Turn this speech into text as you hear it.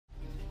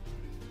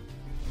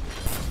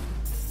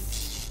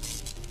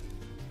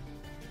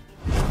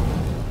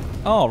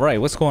Alright,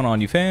 what's going on,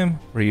 you fam?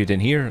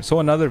 Raiyuden here. So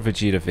another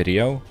Vegeta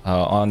video.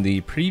 On the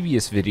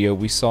previous video,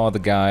 we saw the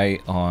guy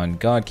on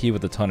God Key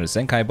with a ton of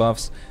Zenkai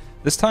buffs.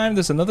 This time,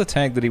 there's another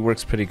tag that he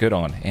works pretty good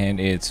on,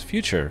 and it's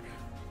Future.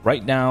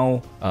 Right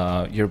now,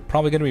 you're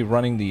probably going to be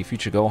running the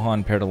Future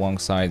Gohan paired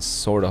alongside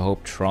Sword of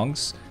Hope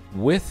Trunks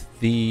with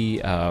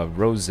the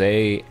Rose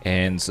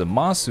and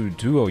Zamasu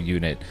duo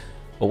unit.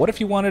 But what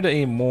if you wanted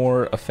a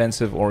more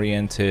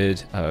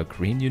offensive-oriented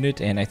green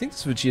unit? And I think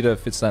this Vegeta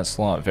fits that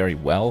slot very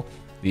well.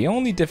 The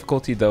only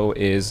difficulty though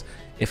is,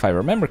 if I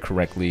remember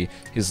correctly,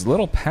 his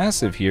little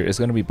passive here is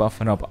going to be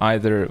buffing up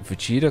either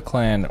Vegeta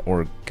Clan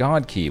or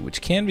God Key,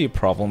 which can be a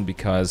problem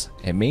because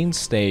a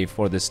mainstay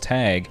for this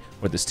tag,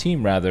 or this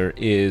team rather,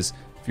 is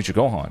Future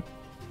Gohan.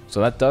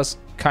 So that does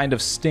kind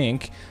of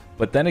stink,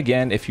 but then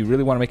again, if you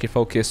really want to make your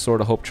focus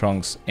Sword of Hope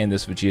Trunks and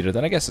this Vegeta,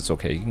 then I guess it's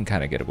okay, you can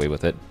kind of get away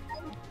with it.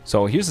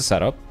 So here's the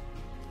setup.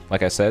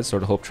 Like I said,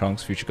 Sword of Hope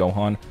Trunks, Future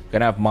Gohan.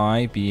 Gonna have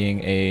Mai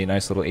being a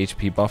nice little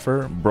HP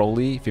buffer.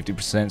 Broly,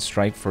 50%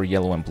 strike for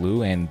yellow and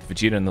blue. And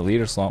Vegeta in the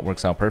leader slot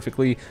works out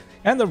perfectly.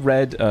 And the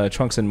red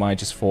Trunks and Mai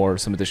just for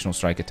some additional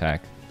strike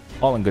attack.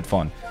 All in good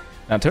fun.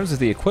 Now in terms of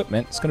the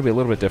equipment, it's gonna be a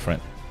little bit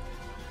different.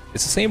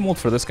 It's the same mold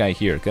for this guy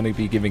here. Gonna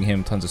be giving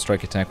him tons of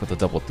strike attack with a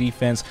double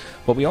defense.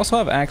 But we also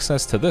have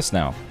access to this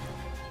now.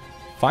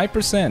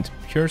 5%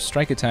 pure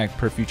strike attack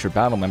per future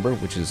battle member,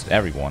 which is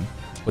everyone,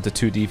 with the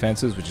 2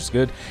 defenses, which is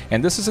good.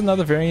 And this is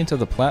another variant of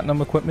the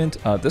Platinum equipment.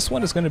 This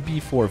one is going to be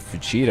for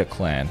Vegeta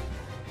Clan.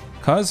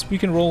 Because we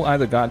can roll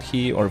either God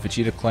Key or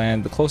Vegeta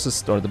Clan, the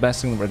closest or the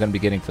best thing that we're going to be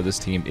getting for this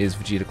team is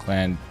Vegeta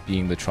Clan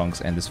being the Trunks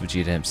and this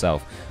Vegeta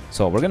himself.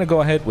 So we're going to go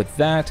ahead with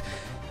that.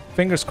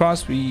 Fingers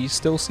crossed we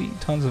still see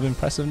tons of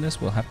impressiveness.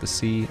 We'll have to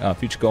see.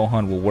 Future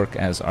Gohan will work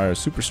as our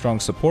super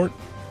strong support.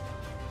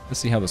 Let's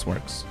see how this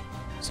works.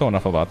 So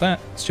enough about that.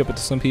 Let's jump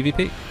into some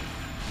PvP.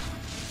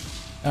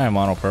 Alright,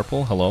 Mono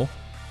Purple, hello.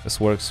 This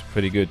works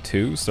pretty good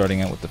too,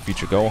 starting out with the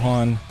Future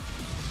Gohan.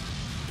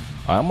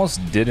 I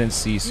almost didn't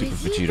see Super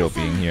Vegito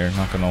being here,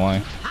 not gonna lie.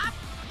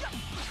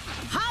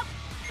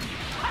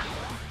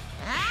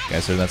 You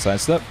guys heard that side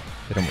step?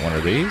 Hit him with one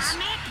of these.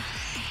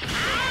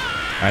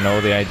 I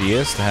know the idea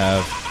is to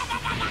have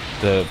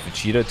the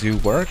Vegeta do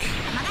work.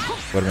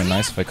 Would have been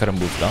nice if I could have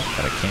moved up,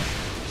 but I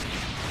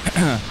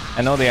can't.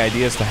 I know the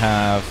idea is to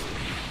have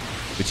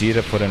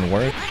Vegeta put in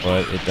work,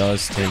 but it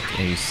does take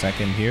a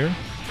second here.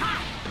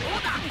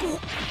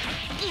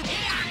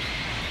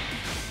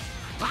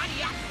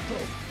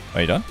 Are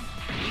you done?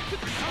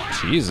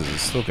 Jesus,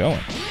 it's still going.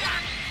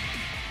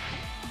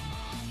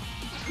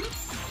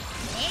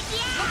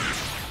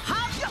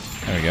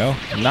 There we go.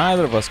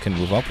 Neither of us can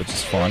move up, which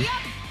is fun.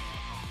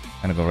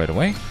 Gonna go right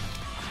away.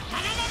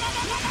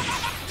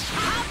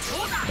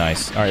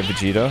 Nice. Alright,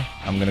 Vegeta.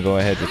 I'm gonna go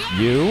ahead with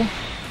you.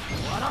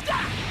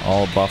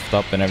 All buffed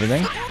up and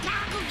everything.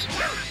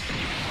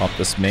 Pop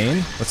this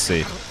main. Let's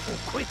see.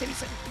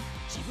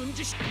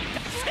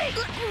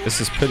 This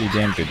is pretty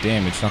damn good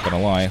damage, not gonna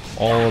lie.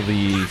 All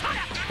the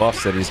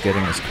buffs that he's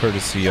getting is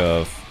courtesy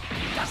of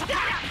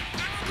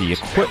the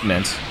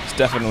equipment. It's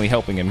definitely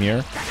helping him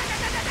here.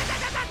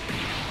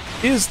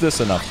 Is this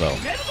enough, though?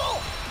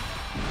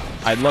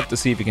 I'd love to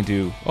see if he can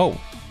do... Oh,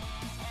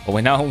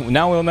 wait, now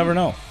we'll never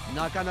know.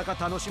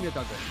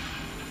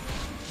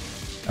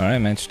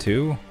 Alright, match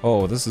 2.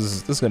 Oh, this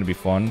is gonna be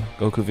fun.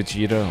 Goku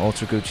Vegeta,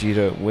 Ultra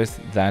Gogeta with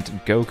that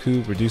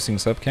Goku reducing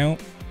sub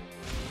count.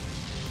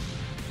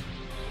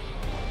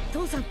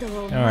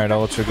 Alright,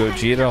 Ultra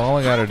Gogeta, all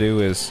I gotta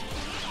do is...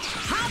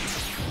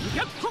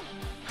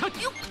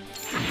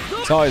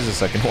 It's always the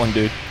second one,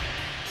 dude.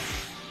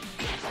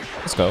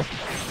 Let's go.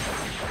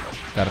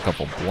 Got a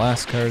couple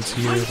blast cards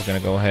here. We're gonna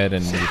go ahead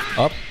and move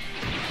up.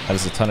 That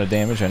is a ton of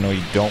damage. I know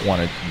you don't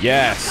want to...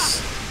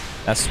 Yes!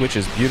 That switch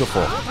is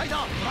beautiful.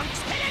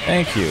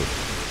 Thank you.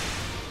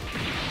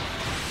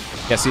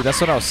 Yeah, see, that's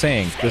what I was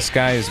saying. This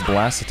guy's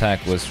blast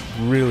attack was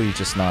really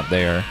just not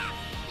there.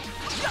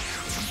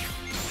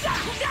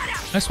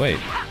 Nice wait.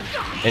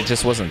 It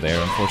just wasn't there,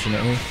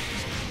 unfortunately.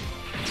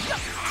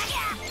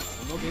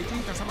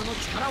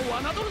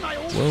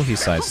 Will he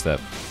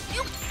sidestep?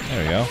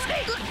 There we go.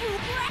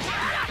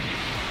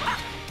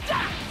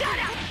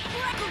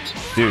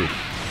 Dude,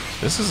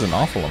 this is an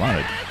awful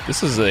amount of...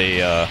 This is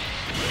a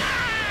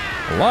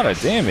lot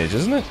of damage,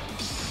 isn't it?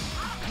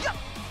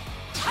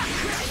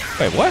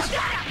 Wait, what?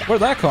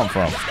 Where'd that come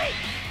from?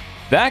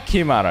 That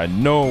came out of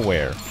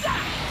nowhere.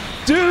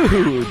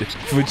 Dude!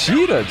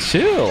 Vegeta,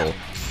 chill!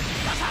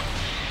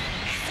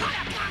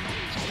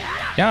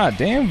 God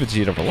damn,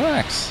 Vegeta,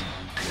 relax.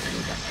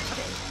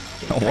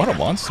 Oh, what a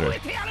monster.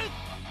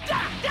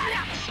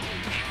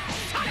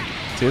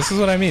 See, this is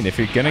what I mean. If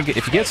you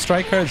get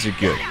strike cards, you're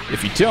good.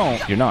 If you don't,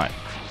 you're not.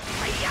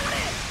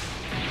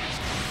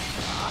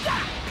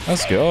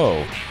 Let's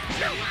go.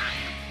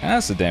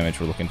 That's the damage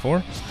we're looking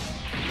for.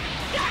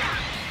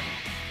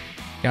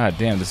 God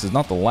damn, this is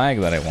not the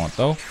lag that I want,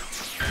 though.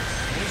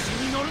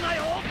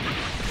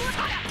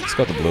 Let's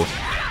go with the blue.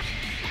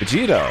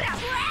 Vegeta.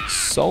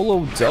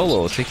 Solo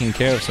Dolo taking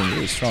care of some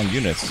really strong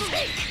units.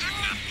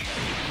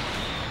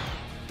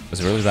 Is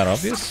it really that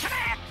obvious?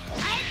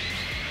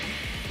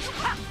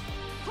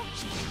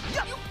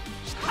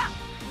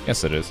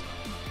 Yes, it is.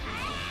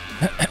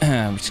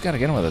 We just gotta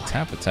get him with a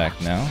tap attack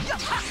now.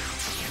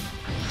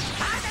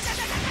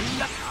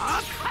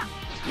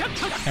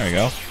 There we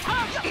go.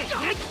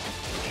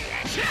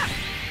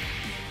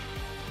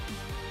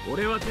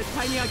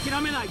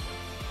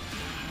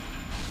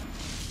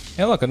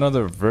 Hey, look,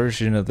 another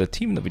version of the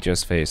team that we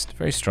just faced.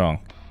 Very strong.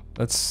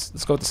 Let's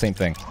go with the same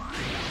thing.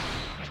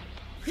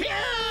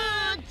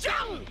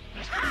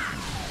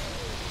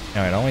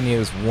 Alright, all we need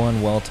is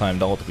one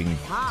well-timed ult that we can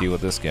deal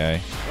with this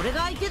guy.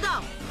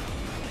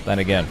 Then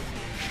again,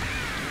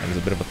 that is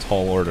a bit of a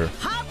tall order.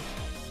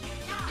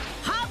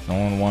 No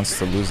one wants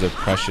to lose their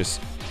precious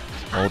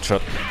ultra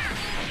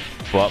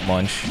butt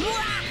munch.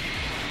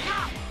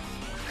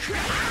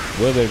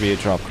 Will there be a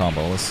drop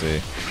combo? Let's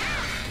see.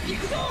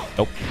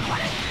 Nope.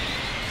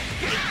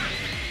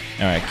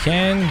 Alright,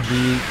 can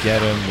we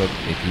get him with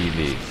a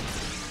PV?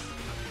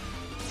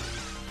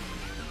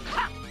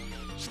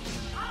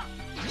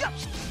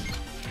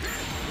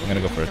 I'm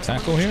gonna go for a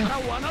tackle here.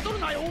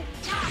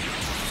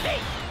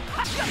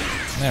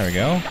 There we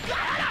go.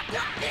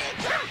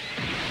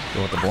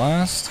 Go with the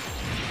blast.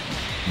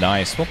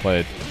 Nice, well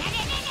played.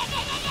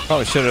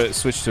 Probably should have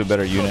switched to a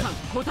better unit.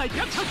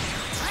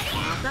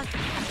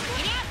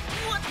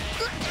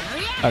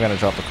 I gotta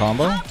drop the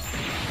combo.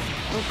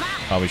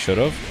 Probably should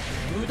have.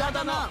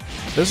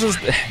 This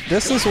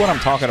is what I'm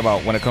talking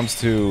about when it comes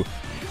to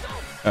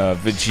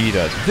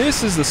Vegeta.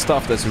 This is the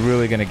stuff that's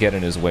really gonna get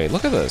in his way.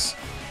 Look at this.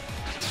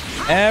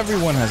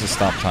 Everyone has a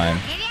stop time.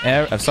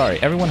 I'm sorry,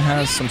 everyone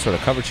has some sort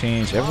of cover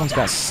change. Everyone's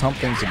got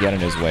something to get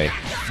in his way.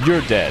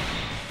 You're dead.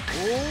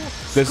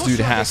 This dude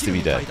has to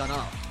be dead. Let's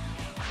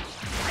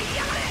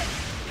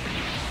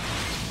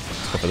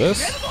go for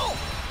this.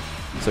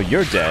 So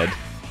you're dead.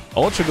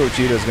 Ultra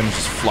Gogeta is gonna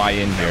just fly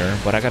in here,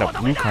 but I got a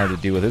blue card to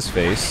deal with his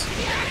face.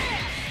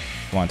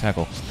 Come on,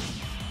 tackle.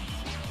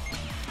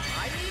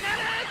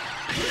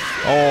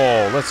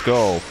 Oh, let's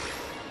go.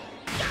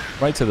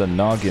 Right to the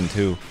noggin,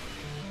 too.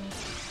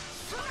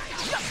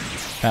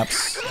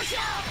 Taps.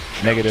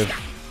 Negative.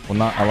 Will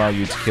not allow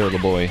you to kill the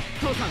boy.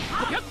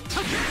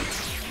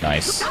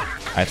 Nice.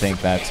 I think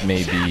that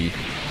may be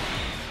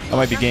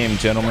game,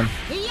 gentlemen.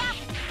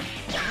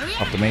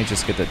 Off the main,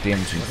 just get that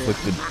damage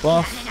inflicted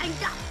buff.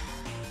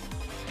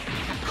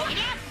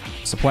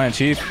 What's the plan,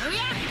 Chief?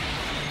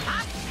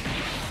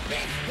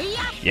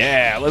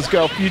 Yeah, let's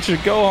go, future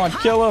Gohan,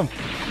 kill him!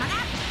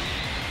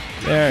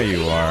 There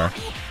you are.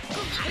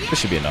 This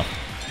should be enough.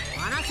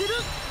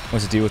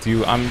 What's the deal with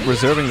you? I'm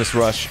reserving this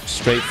rush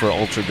straight for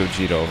Ultra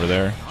Gogeta over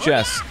there.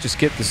 Just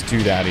get this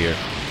dude out of here.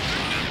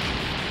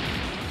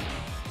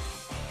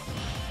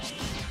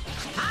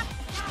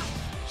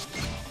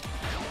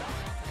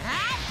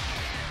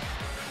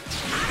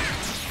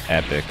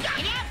 Epic.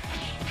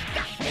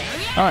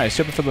 Alright,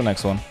 ship it for the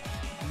next one.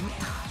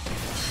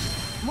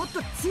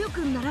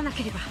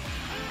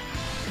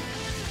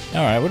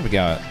 Alright, what do we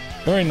got?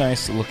 Very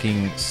nice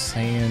looking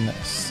Saiyan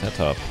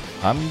setup.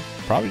 I'm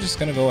probably just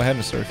gonna go ahead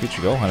and start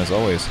Future Gohan as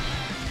always.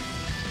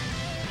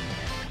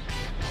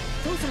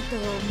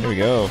 Here we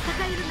go.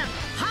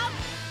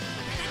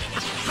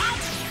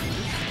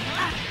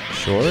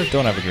 Sure,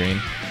 don't have a green.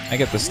 I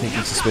get the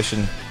sneaky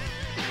suspicion.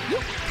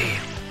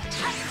 Damn.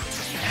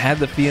 I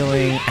had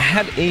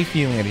a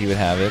feeling that he would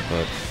have it,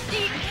 but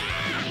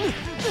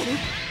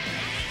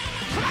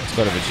let's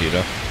go to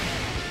Vegeta.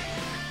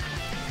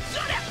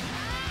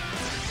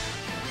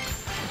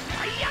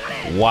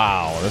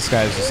 Wow, this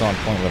guy's just on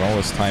point with all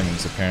his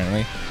timings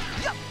apparently.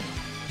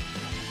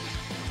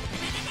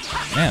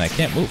 Man, I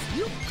can't move.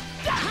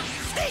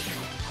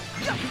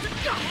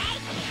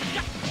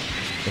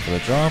 Go for the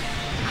drop,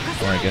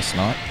 or I guess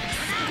not.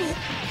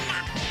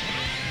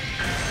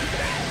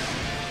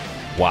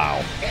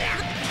 Wow.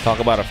 Talk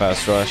about a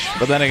fast rush.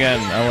 But then again,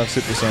 LF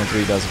Super Saiyan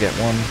 3 does get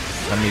one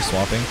from me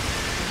swapping.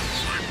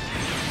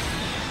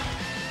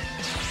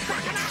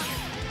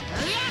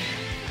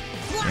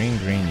 Green,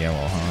 green,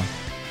 yellow, huh?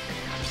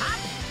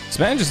 This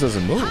man just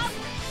doesn't move.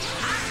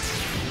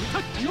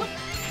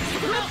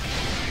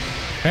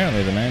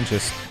 Apparently the man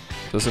just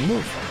doesn't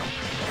move.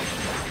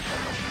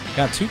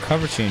 Got two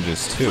cover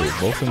changes too,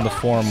 both in the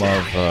form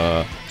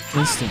of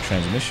instant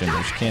transmission,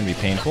 which can be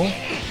painful.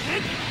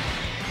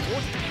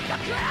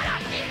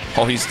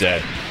 Oh, he's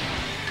dead.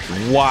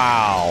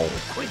 Wow.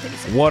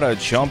 What a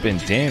jump in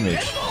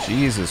damage.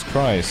 Jesus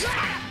Christ.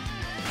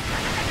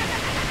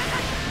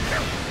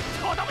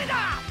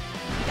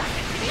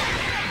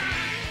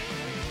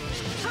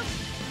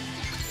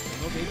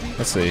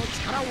 Let's see.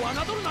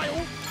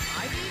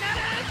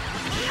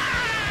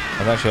 I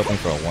was actually hoping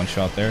for a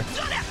one-shot there.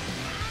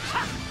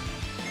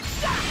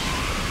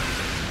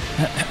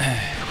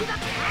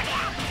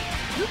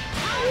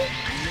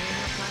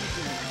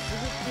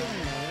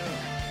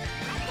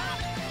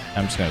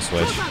 I'm just gonna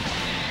switch.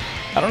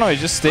 I don't know, he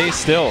just stays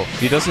still.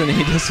 He doesn't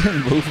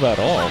move at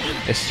all.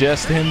 It's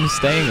just him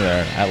staying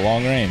there at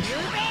long range.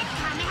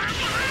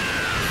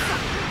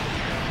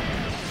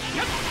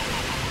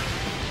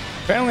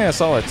 Apparently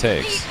that's all it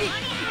takes.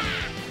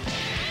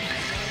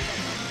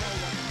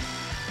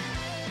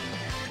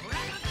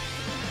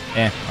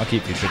 I'll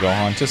keep Future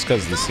Gohan just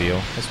because of the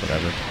seal. That's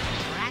whatever.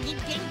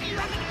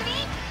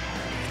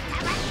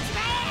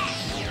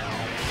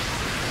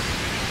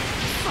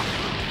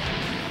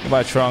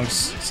 Goodbye,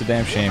 Trunks. It's a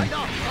damn shame.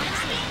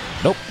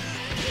 Nope.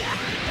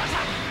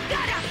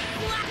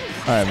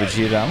 Alright,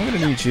 Vegeta, I'm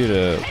gonna need you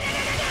to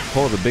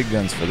pull the big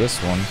guns for this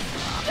one.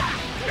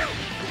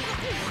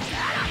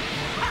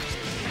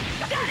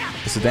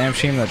 It's a damn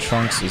shame that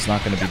Trunks is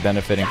not going to be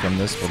benefiting from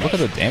this, but look at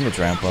the damage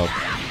ramp up.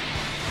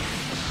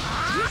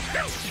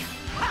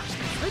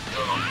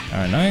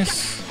 Alright,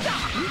 nice.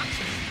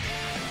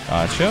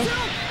 Gotcha.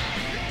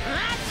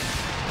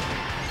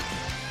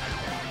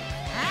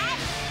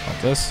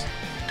 Got this.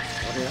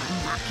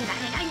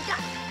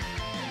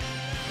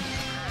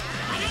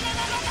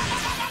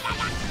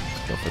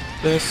 Go for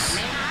this.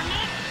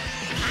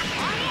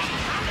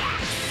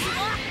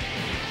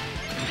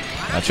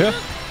 Gotcha.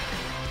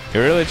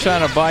 You're really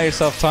trying to buy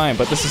yourself time,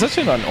 but this is such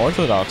an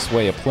unorthodox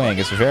way of playing.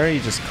 It's very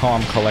just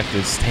calm,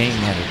 collected, staying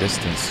at a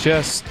distance.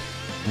 Just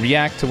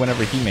react to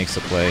whenever he makes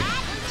a play.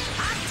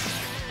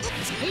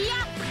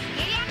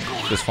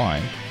 Just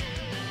fine.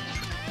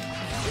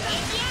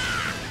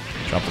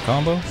 Drop the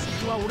combo.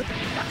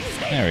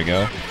 There we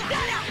go.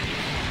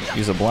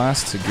 Use a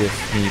blast to give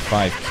me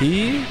 5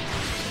 ki.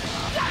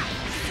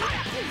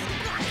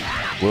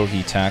 Will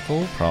he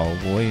tackle?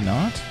 Probably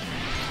not.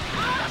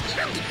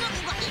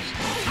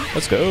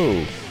 Let's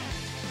go.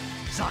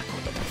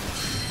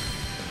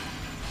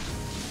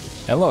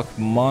 And look,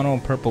 mono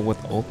purple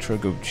with Ultra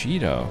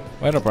Gogeta.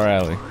 Right up our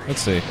alley.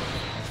 Let's see.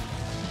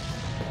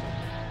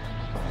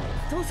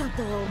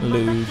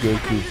 Hello,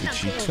 Goku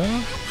Vegeta.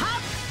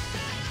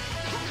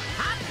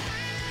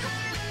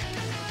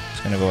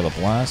 Just gonna go with a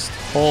blast.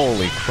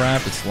 Holy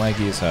crap, it's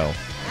laggy as hell.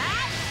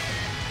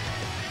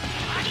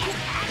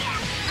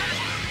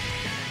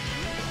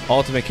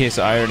 Ultimate case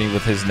of irony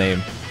with his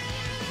name.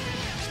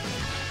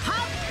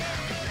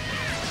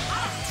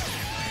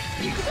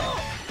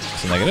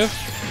 It's a negative.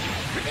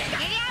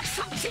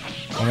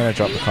 I'm gonna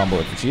drop the combo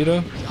with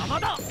Vegeta.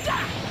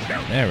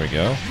 There we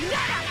go.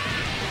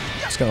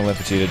 Just gonna let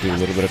Vegeta do a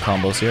little bit of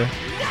combos here.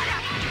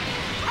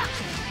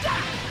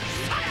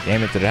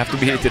 Damn it! Did it have to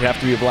be? Did it have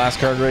to be a blast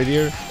card right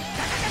here?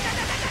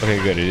 Okay,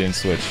 good. It didn't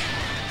switch.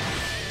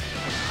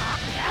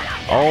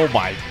 Oh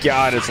my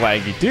God, it's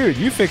laggy, dude.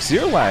 You fix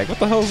your lag. What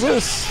the hell is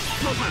this?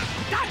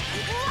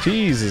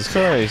 Jesus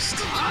Christ.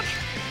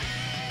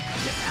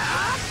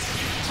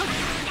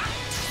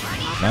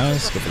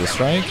 Nice. Go for the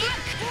strike.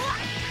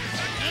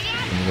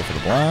 Then we go for the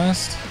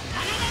blast.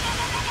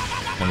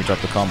 Then we drop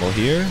the combo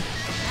here.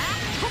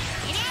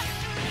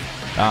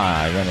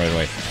 Ah, I ran right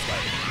away.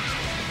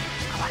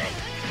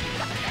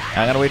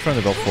 I gotta wait for him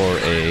to go for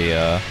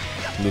a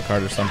blue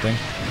card or something.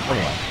 Hold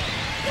on.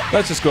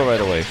 Let's just go right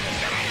away.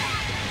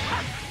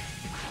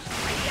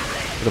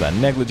 Look at that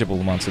negligible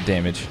amounts of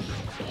damage.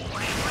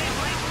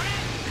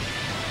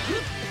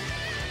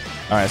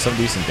 Alright, some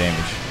decent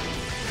damage.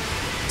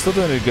 Still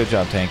doing a good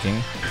job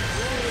tanking.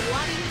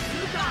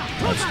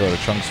 Let's go to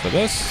Trunks for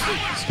this.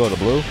 Let's go to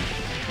Blue.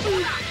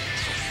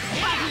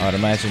 I'd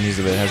imagine he's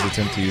a bit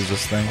hesitant to use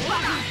this thing.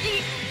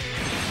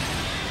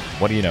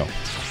 What do you know?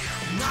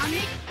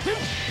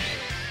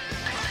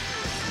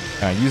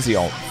 Alright, use the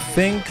ult.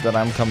 Think that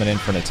I'm coming in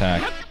for an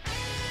attack.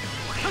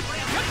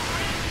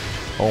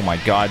 Oh my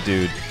God,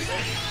 dude.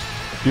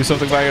 Do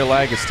something about your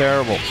lag, it's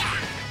terrible.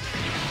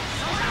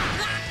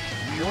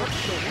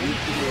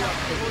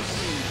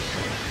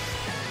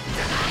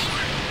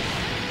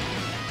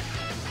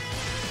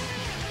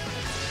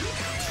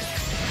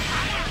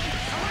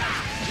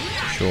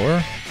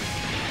 Sure.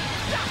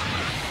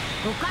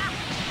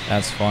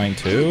 That's fine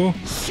too.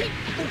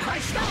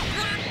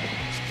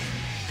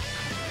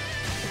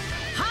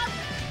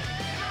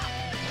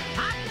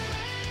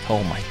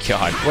 Oh my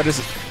God, what is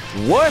it?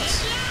 What?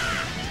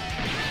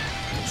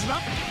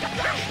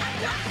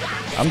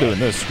 I'm doing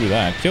this, screw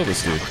that. Kill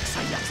this dude.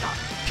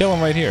 Kill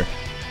him right here.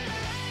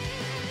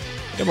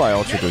 Goodbye,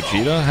 Ultra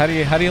Gogeta.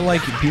 How do you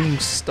like being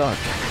stuck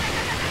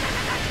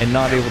and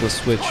not able to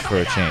switch for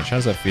a change? How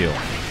does that feel?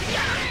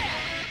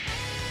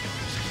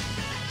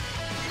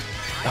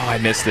 Oh, I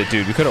missed it,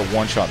 dude. We could have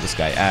one-shot this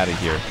guy out of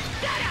here.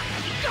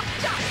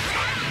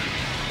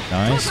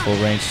 Nice, full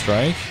range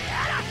strike.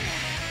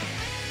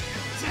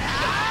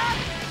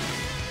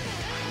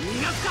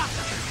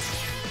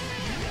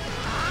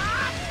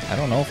 I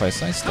don't know if I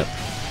sidestep.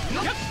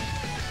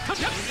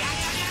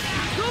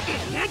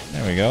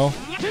 There we go.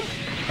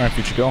 Alright,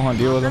 Future Gohan,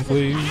 deal with him,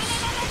 please.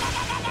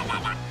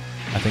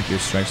 I think your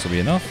strikes will be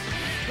enough.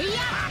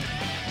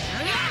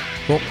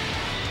 Cool.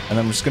 And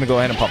then we're just gonna go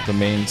ahead and pop the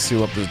main,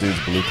 seal up this dude's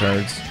blue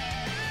cards.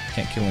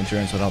 Can't kill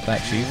endurance without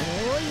that, chief.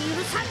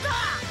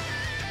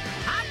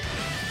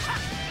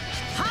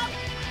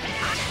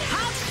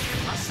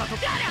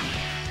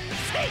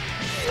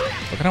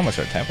 Look at how much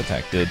our tap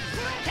attack did.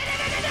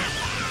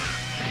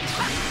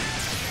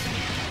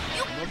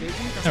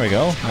 There we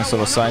go. Nice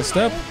little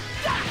sidestep.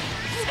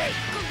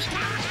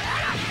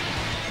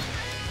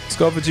 Let's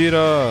go,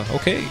 Vegeta.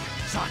 Okay.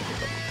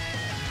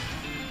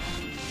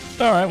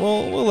 Alright,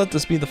 well, we'll let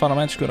this be the final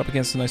match. Going up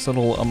against a nice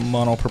little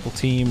mono purple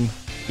team.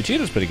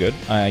 Vegeta's pretty good.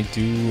 I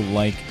do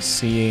like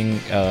seeing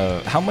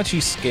how much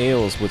he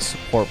scales with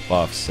support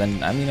buffs.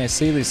 And I mean, I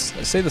say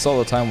this all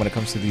the time when it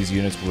comes to these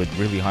units with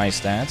really high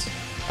stats.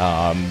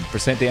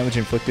 Percent damage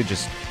inflicted,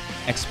 just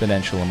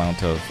exponential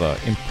amount of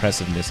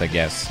impressiveness, I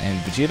guess. And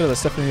Vegeta,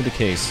 that's definitely the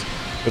case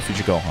with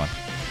Future Gohan.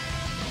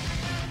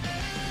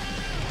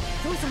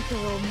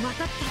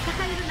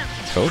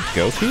 Code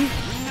Goku?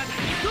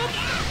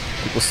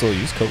 People still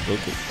use Code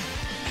Goku.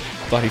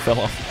 Thought he fell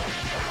off.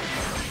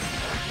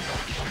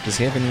 Does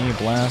he have any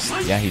blast?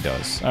 Yeah, he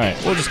does. Alright,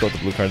 we'll just go with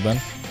the blue card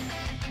then.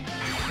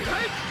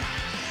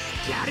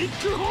 Yeah,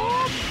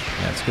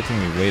 it's a good thing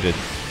we waited.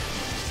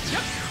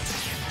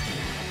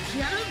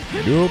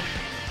 Nope.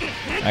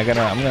 I'm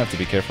gonna have to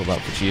be careful about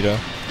Vegeta.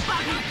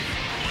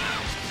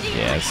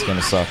 Yeah, it's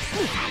gonna suck.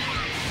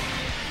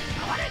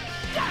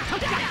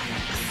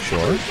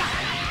 Sure.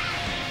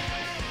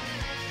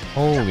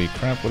 Holy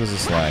crap, what is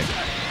this lag?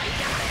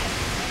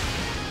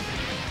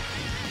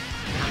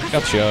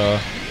 Gotcha.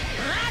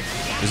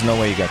 There's no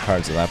way you got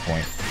cards at that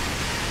point.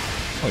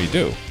 Oh, you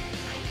do?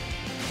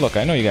 Look,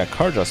 I know you got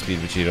card draw speed,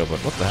 Vegeta, but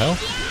what the hell?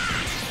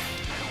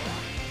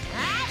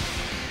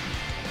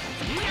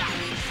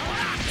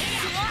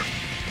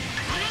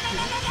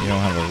 You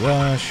don't have a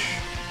rush.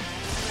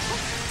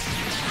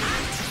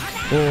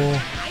 Cool.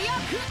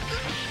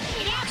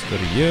 Let's go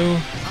to you.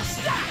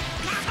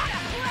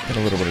 Get a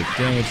little bit of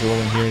damage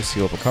rolling here.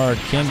 Seal up a card.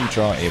 Can you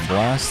draw a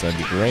blast? That'd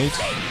be great.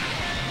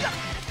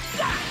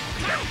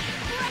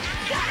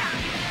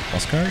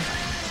 Blast card?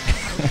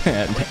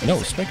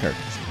 No, strike card.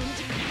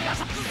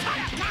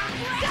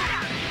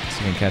 So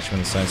you can catch him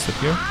in the side step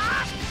here.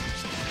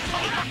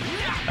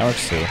 That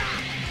works too.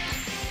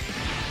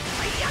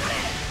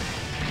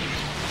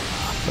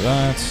 For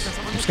that,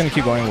 I'm just gonna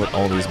keep going with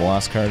all these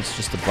blast cards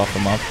just to buff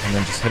them up, and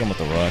then just hit them with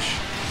the rush.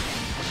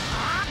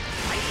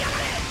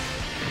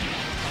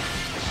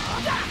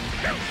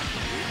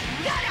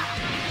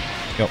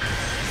 Go.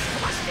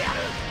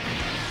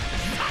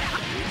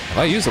 Have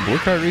I used a blue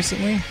card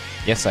recently?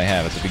 Yes, I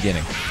have at the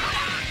beginning.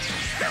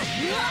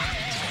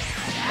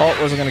 Oh,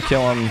 wasn't gonna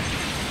kill him.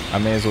 I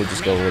may as well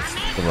just go with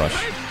the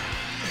rush.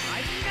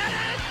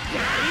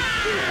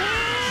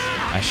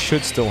 I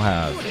should still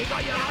have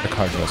the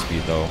card draw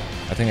speed though.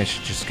 I think I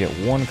should just get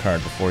one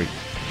card before he...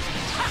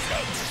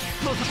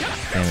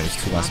 Damn, it was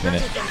too last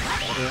minute.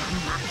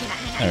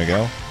 There we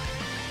go.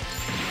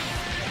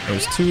 It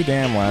was too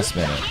damn last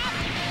minute.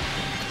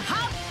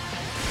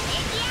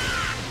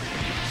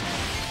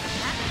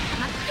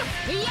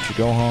 Should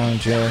Gohan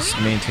just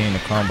maintain the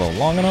combo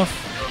long enough?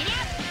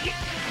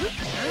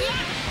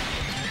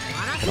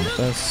 Hit him with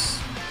this.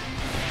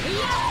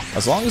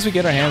 As long as we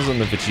get our hands on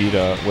the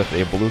Vegeta with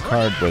a blue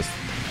card with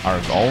our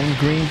own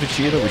green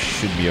Vegeta, we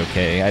should be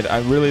okay. I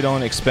really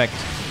don't expect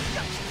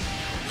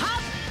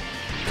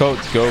Code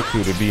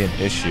Goku to be an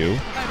issue.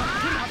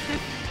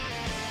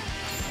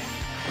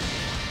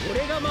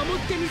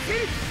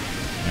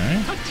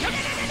 Alright.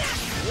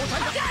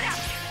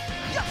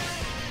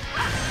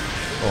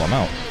 Oh, I'm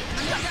out.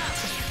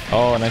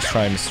 Oh, nice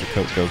try, Mr.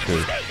 Code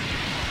Goku.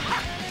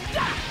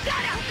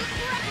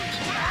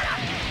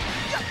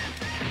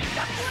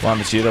 Come on,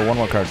 Vegeta, one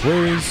more card,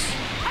 please.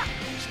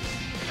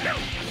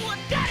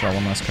 Draw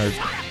one last card.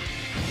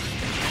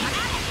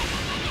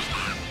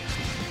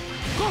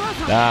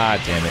 Ah,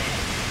 damn it.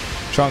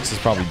 Trunks is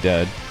probably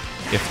dead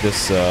if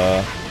this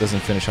doesn't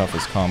finish off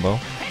his combo.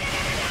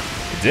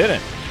 It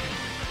didn't.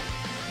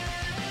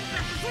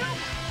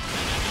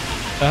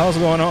 What the hell's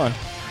going on?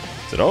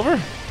 Is it over?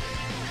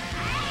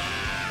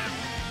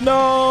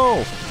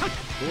 No!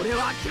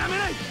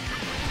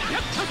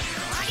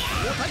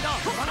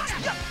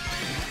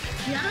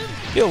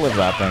 He'll live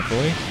that,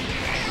 thankfully.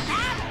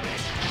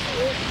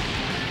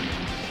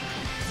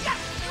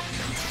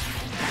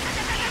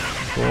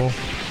 Cool.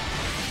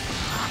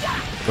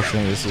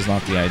 Unfortunately, this is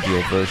not the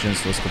ideal version,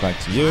 so let's go back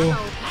to you.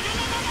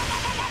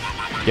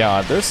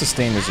 Yeah, their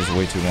sustain is just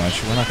way too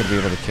much. We're not going to be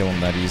able to kill him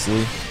that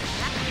easily.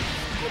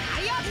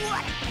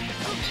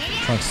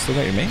 Trunks, still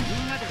got your main?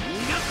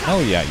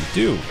 Oh yeah, you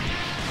do.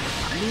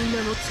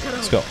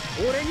 Let's go.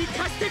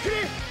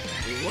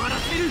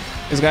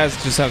 These guys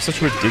just have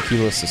such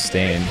ridiculous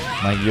sustain.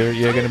 Like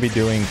you're gonna be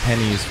doing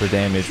pennies for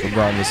damage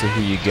regardless of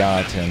who you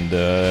got, and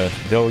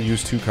they'll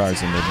use two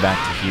cards and they're back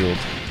to healed.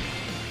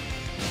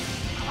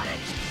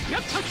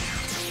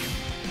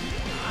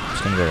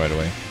 Just gonna go right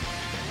away.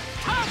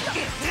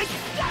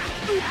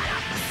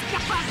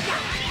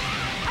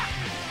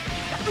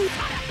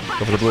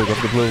 Go for the blue, go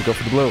for the blue, go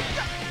for the blue.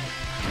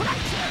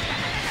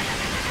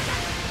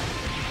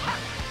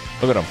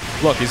 Look at him.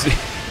 Look, he's the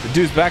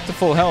dude's back to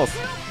full health.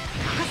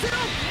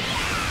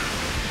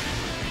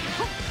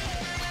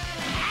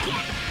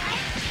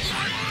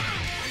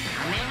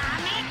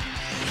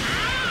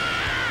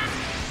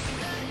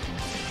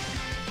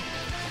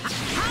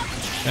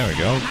 There we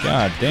go.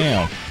 God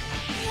damn.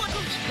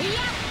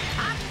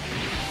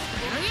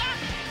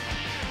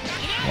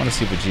 I want to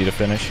see Vegeta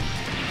finish.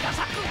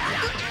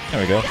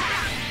 There we go.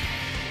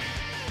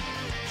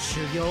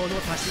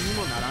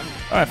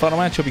 Alright, final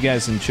match. Hope you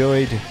guys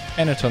enjoyed.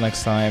 And until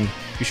next time,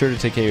 be sure to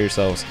take care of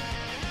yourselves.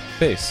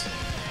 Peace.